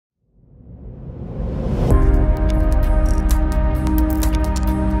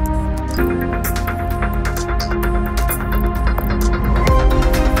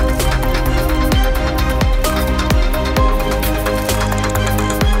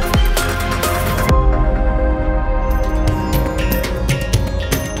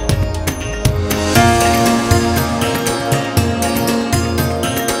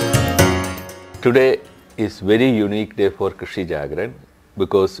Today is very unique day for Krishi Jagran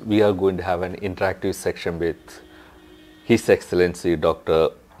because we are going to have an interactive section with His Excellency Dr.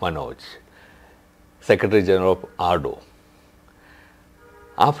 Manoj, Secretary General of AARDO,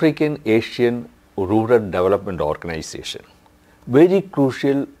 African Asian Rural Development Organization. Very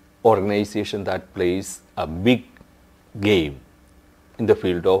crucial organization that plays a big game in the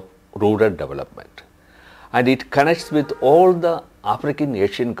field of rural development. And it connects with all the African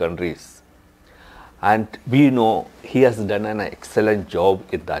Asian countries. And we know he has done an excellent job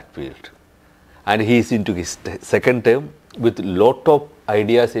in that field. And he is into his second term with lot of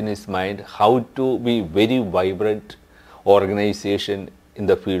ideas in his mind how to be very vibrant organization in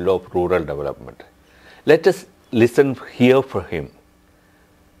the field of rural development. Let us listen here for him.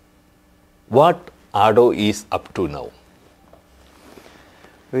 What AARDO is up to now.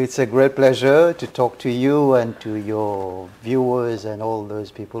 It's a great pleasure to talk to you and to your viewers and all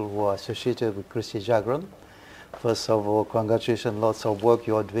those people who are associated with Krishi Jagran. First of all, congratulations, lots of work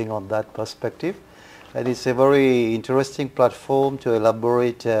you are doing on that perspective. And it's a very interesting platform to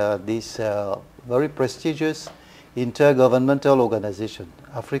elaborate this very prestigious intergovernmental organization.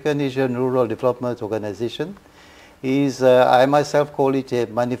 African Asian Rural Development Organization is, I myself call it a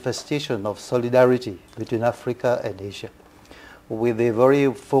manifestation of solidarity between Africa and Asia, with a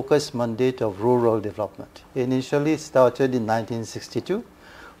very focused mandate of rural development. Initially started in 1962,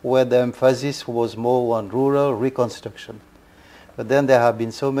 where the emphasis was more on rural reconstruction. But then there have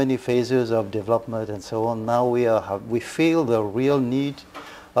been so many phases of development and so on. Now we feel the real need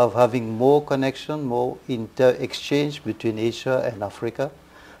of having more connection, more inter-exchange between Asia and Africa,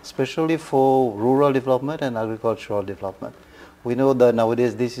 especially for rural development and agricultural development. We know that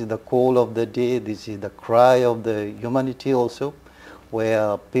nowadays this is the call of the day, this is the cry of the humanity also,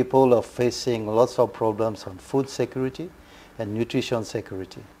 where people are facing lots of problems on food security and nutrition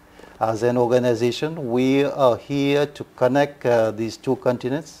security. As an organization, we are here to connect these two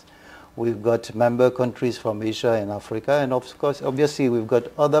continents. We've got member countries from Asia and Africa, and of course, obviously, we've got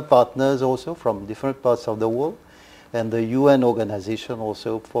other partners also from different parts of the world, and the UN organization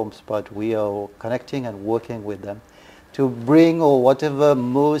also forms part. We are connecting and working with them to bring or whatever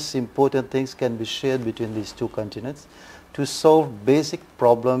most important things can be shared between these two continents to solve basic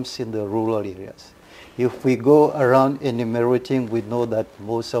problems in the rural areas. If we go around enumerating, we know that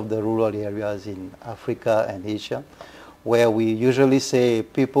most of the rural areas in Africa and Asia, where we usually say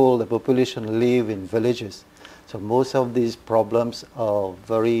the population live in villages. So most of these problems are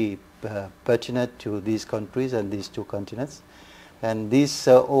very pertinent to these countries and these two continents. And this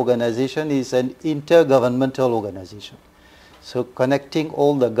organization is an intergovernmental organization. So connecting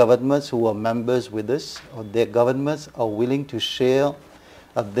all the governments who are members with us, or their governments are willing to share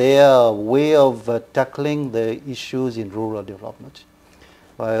their way of tackling the issues in rural development.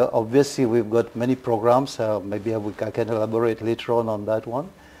 Obviously, we've got many programs. Maybe I can elaborate later on that one.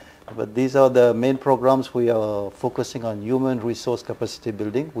 But these are the main programs. We are focusing on human resource capacity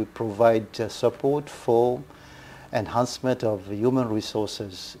building. We provide support for enhancement of human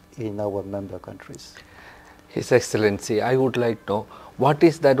resources in our member countries. His Excellency, I would like to know, what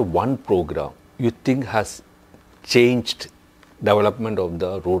is that one program you think has changed development of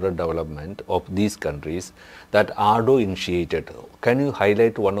the rural development of these countries that AARDO initiated? Can you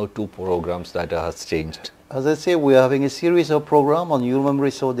highlight one or two programs that has changed? As I say, we are having a series of programs on human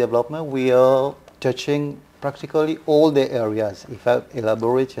resource development. We are touching practically all the areas. If I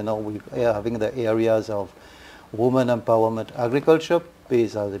elaborate, we are having the areas of women empowerment. Agriculture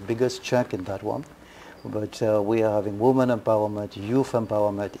is the biggest chunk in that one. But we are having women empowerment, youth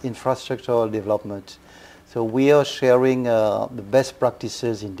empowerment, infrastructural development. So we are sharing the best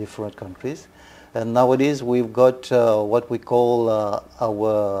practices in different countries. And nowadays we've got what we call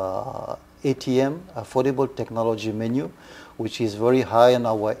our ATM, Affordable Technology Menu, which is very high on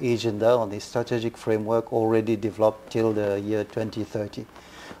our agenda on the strategic framework already developed till the year 2030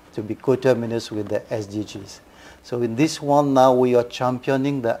 to be coterminous with the SDGs. So in this one now we are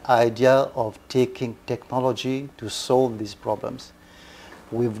championing the idea of taking technology to solve these problems.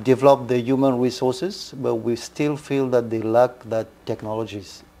 We've developed the human resources, but we still feel that they lack that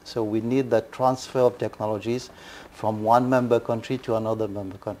technologies. So we need that transfer of technologies from one member country to another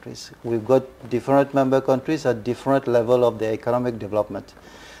member countries. We've got different member countries at different level of their economic development.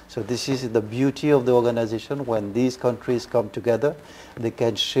 So this is the beauty of the organization. When these countries come together, they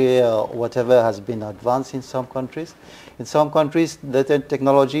can share whatever has been advanced in some countries. In some countries, the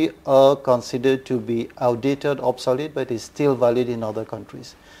technology are considered to be outdated, obsolete, but is still valid in other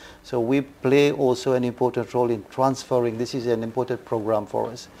countries. So we play also an important role in transferring. This is an important program for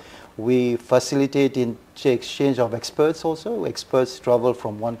us. We facilitate exchange of experts also. Experts travel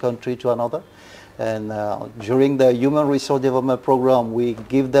from one country to another. And during the Human Resource Development Program, we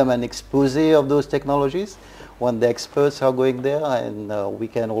give them an expose of those technologies when the experts are going there, and we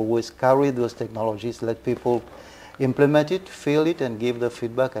can always carry those technologies, let people implement it, feel it, and give the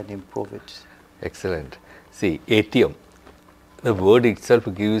feedback and improve it. Excellent. See, ATM, the word itself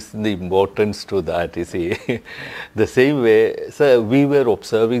gives the importance to that, you see. The same way, sir, we were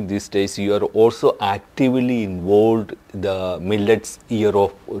observing these days, you are also actively involved in the Millets year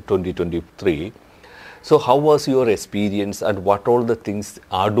of 2023. So how was your experience and what all the things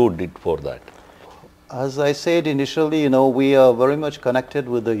AARDO did for that? As I said initially, we are very much connected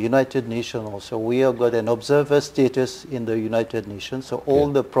with the United Nations also. We have got an observer status in the United Nations. So all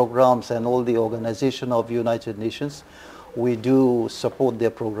the programs and all the organization of United Nations, we do support their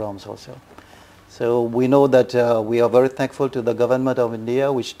programs also. So we know that we are very thankful to the government of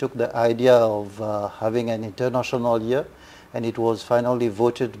India, which took the idea of having an international year, and it was finally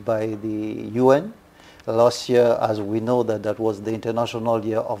voted by the UN last year, as we know that was the International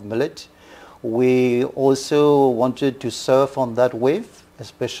Year of Millet. We also wanted to surf on that wave,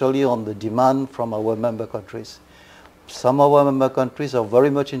 especially on the demand from our member countries. Some of our member countries are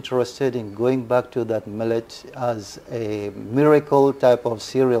very much interested in going back to that millet as a miracle type of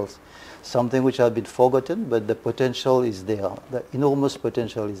cereals, something which has been forgotten, but the potential is there. The enormous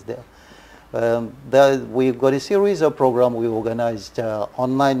potential is there. We've got a series of programs. We organized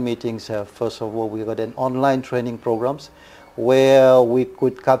online meetings. First of all, we got an online training programs where we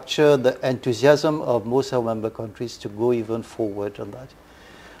could capture the enthusiasm of most of our member countries to go even forward on that.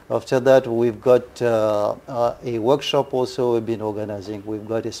 After that, we've got a workshop also we've been organizing. We've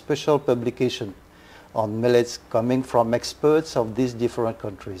got a special publication on millets coming from experts of these different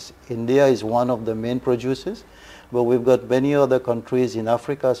countries. India is one of the main producers, but we've got many other countries in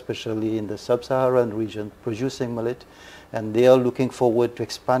Africa, especially in the sub-Saharan region, producing millet, and they are looking forward to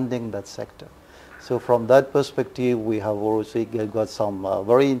expanding that sector. So from that perspective, we have also got some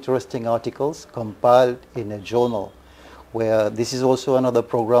very interesting articles compiled in a journal, where this is also another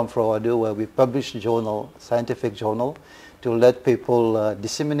program for AARDO, where we publish journal, scientific journal, to let people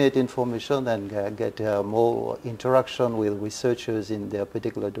disseminate information and get more interaction with researchers in their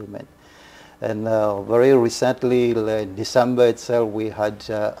particular domain. And very recently, in December itself, we had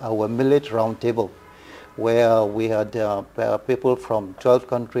our millet roundtable, where we had people from 12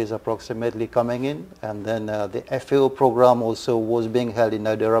 countries approximately coming in, and then the FAO program also was being held in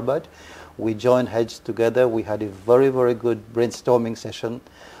Hyderabad. We joined heads together. We had a very, very good brainstorming session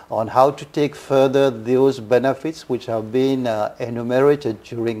on how to take further those benefits which have been enumerated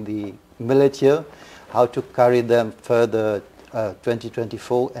during the millet year, how to carry them further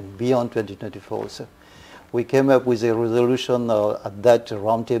 2024 and beyond 2024 also. We came up with a resolution at that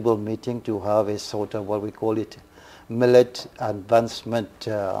roundtable meeting to have a sort of what we call it Millet Advancement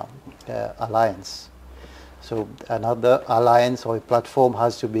Alliance. So another alliance or a platform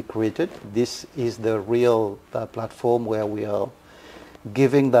has to be created. This is the real platform where we are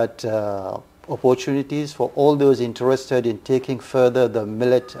giving that opportunities for all those interested in taking further the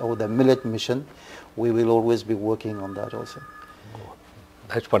millet or the millet mission. We will always be working on that also.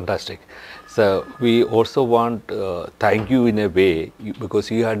 That's fantastic. So we also want thank you in a way, because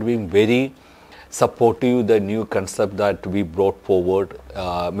you had been very supportive the new concept that we brought forward,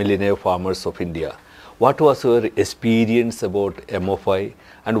 Millionaire Farmers of India. What was your experience about MFI,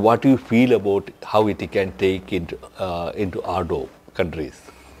 and what do you feel about how it can take into AARDO countries?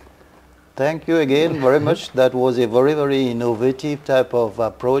 Thank you again very much. That was a very, very innovative type of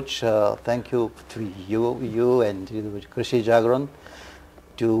approach. Thank you to you and to Krishi Jagran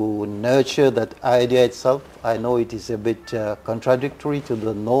to nurture that idea itself. I know it is a bit contradictory to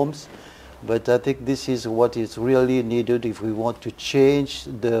the norms, but I think this is what is really needed if we want to change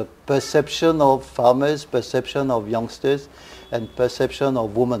the perception of farmers, perception of youngsters, and perception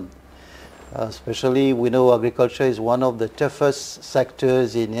of women. Especially, we know agriculture is one of the toughest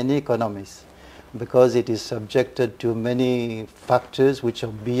sectors in any economies, because it is subjected to many factors which are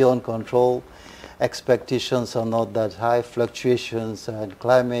beyond control. Expectations are not that high, fluctuations and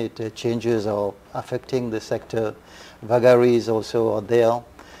climate changes are affecting the sector, vagaries also are there.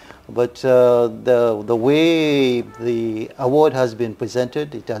 But the way the award has been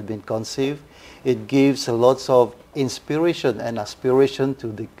presented, it has been conceived, it gives lots of inspiration and aspiration to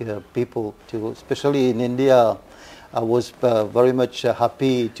the people, especially in India. I was very much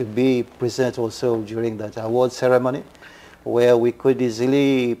happy to be present also during that award ceremony, where we could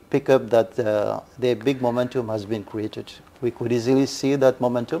easily pick up that the big momentum has been created. We could easily see that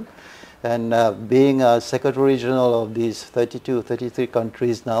momentum. And being a Secretary General of these 32, 33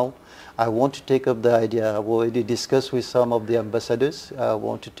 countries now, I want to take up the idea. I've already discussed with some of the ambassadors. I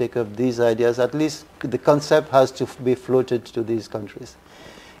want to take up these ideas. At least the concept has to be floated to these countries.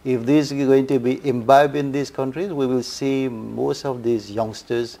 If this is going to be imbibed in these countries, we will see most of these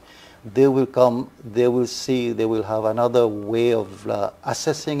youngsters, they will come, they will see, they will have another way of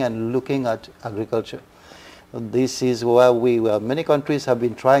assessing and looking at agriculture. This is where many countries have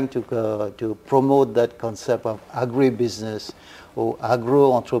been trying to promote that concept of agribusiness or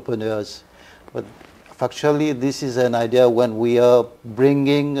agro-entrepreneurs. But factually, this is an idea when we are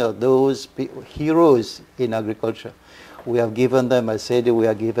bringing those heroes in agriculture. We have given them, I said, we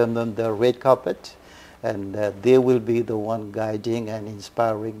have given them the red carpet, and they will be the one guiding and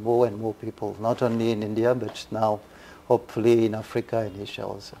inspiring more and more people, not only in India, but now hopefully in Africa and Asia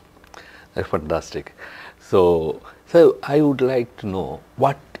also. That's fantastic. So I would like to know,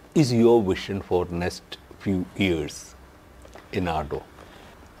 what is your vision for next few years in AARDO?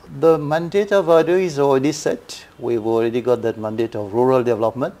 The mandate of AARDO is already set. We've already got that mandate of rural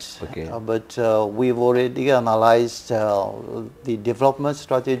development. Okay. But we've already analyzed the development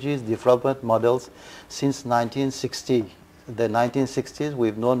strategies, development models since 1960. The 1960s,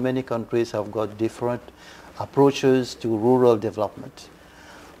 we've known many countries have got different approaches to rural development.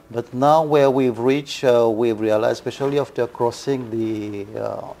 But now where we've reached, we've realized, especially after crossing the,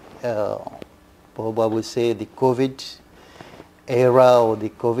 I would say, the COVID era or the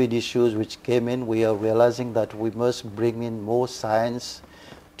COVID issues which came in, we are realizing that we must bring in more science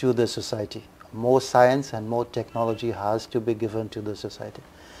to the society. More science and more technology has to be given to the society.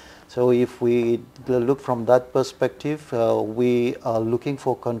 So if we look from that perspective, we are looking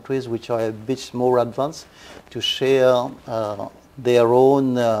for countries which are a bit more advanced to share their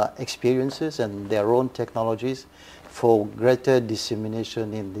own experiences and their own technologies for greater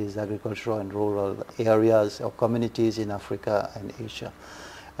dissemination in these agricultural and rural areas or communities in Africa and Asia.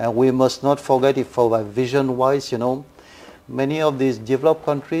 And we must not forget, if our vision-wise, many of these developed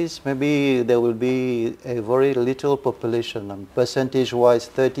countries, maybe there will be a very little population, and percentage-wise,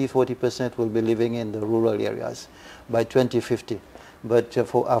 30–40% will be living in the rural areas by 2050. But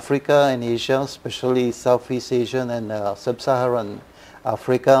for Africa and Asia, especially Southeast Asian and Sub-Saharan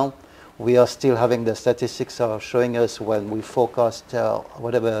Africa, we are still having, the statistics are showing us when we forecast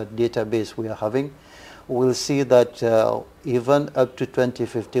whatever database we are having, we'll see that even up to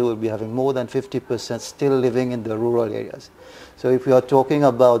 2050 we'll be having more than 50% still living in the rural areas. So if we are talking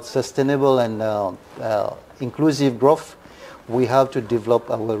about sustainable and inclusive growth, we have to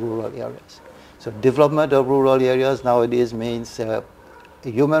develop our rural areas. So development of rural areas nowadays means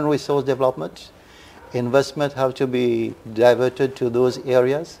human resource development. Investment have to be diverted to those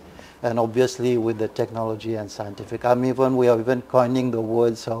areas, and obviously with the technology and scientific. We are even coining the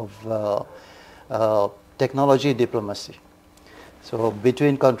words of technology diplomacy. So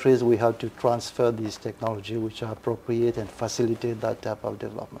between countries we have to transfer these technology which are appropriate and facilitate that type of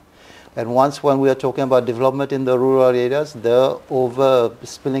development. And when we are talking about development in the rural areas, the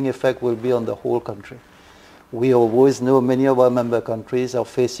over-spilling effect will be on the whole country. We always know many of our member countries are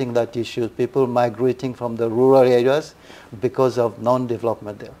facing that issue, people migrating from the rural areas because of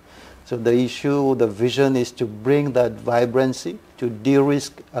non-development there. So the issue, the vision is to bring that vibrancy, to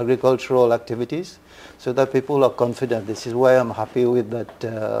de-risk agricultural activities so that people are confident. This is why I'm happy with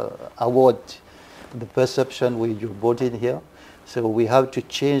that award, the perception you brought in here. So we have to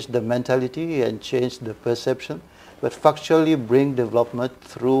change the mentality and change the perception, but factually bring development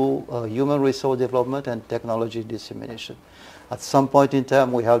through human resource development and technology dissemination. At some point in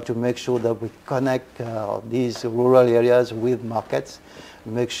time, we have to make sure that we connect these rural areas with markets,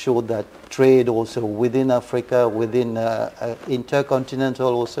 make sure that trade also within Africa, within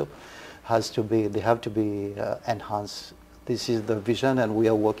intercontinental also, they have to be enhanced. This is the vision, and we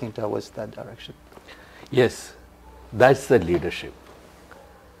are working towards that direction. Yes, that's the leadership.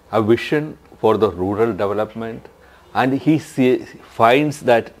 A vision for the rural development, and he finds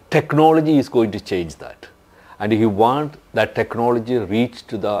that technology is going to change that. And he wants that technology reach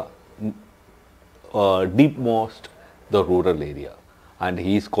to the deepmost the rural area. And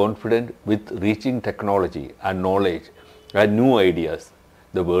he is confident with reaching technology and knowledge and new ideas,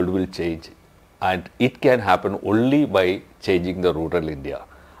 the world will change. And it can happen only by changing the rural India.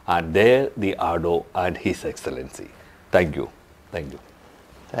 And there the AARDO and His Excellency. Thank you. Thank you.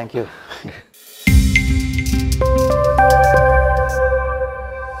 Thank you.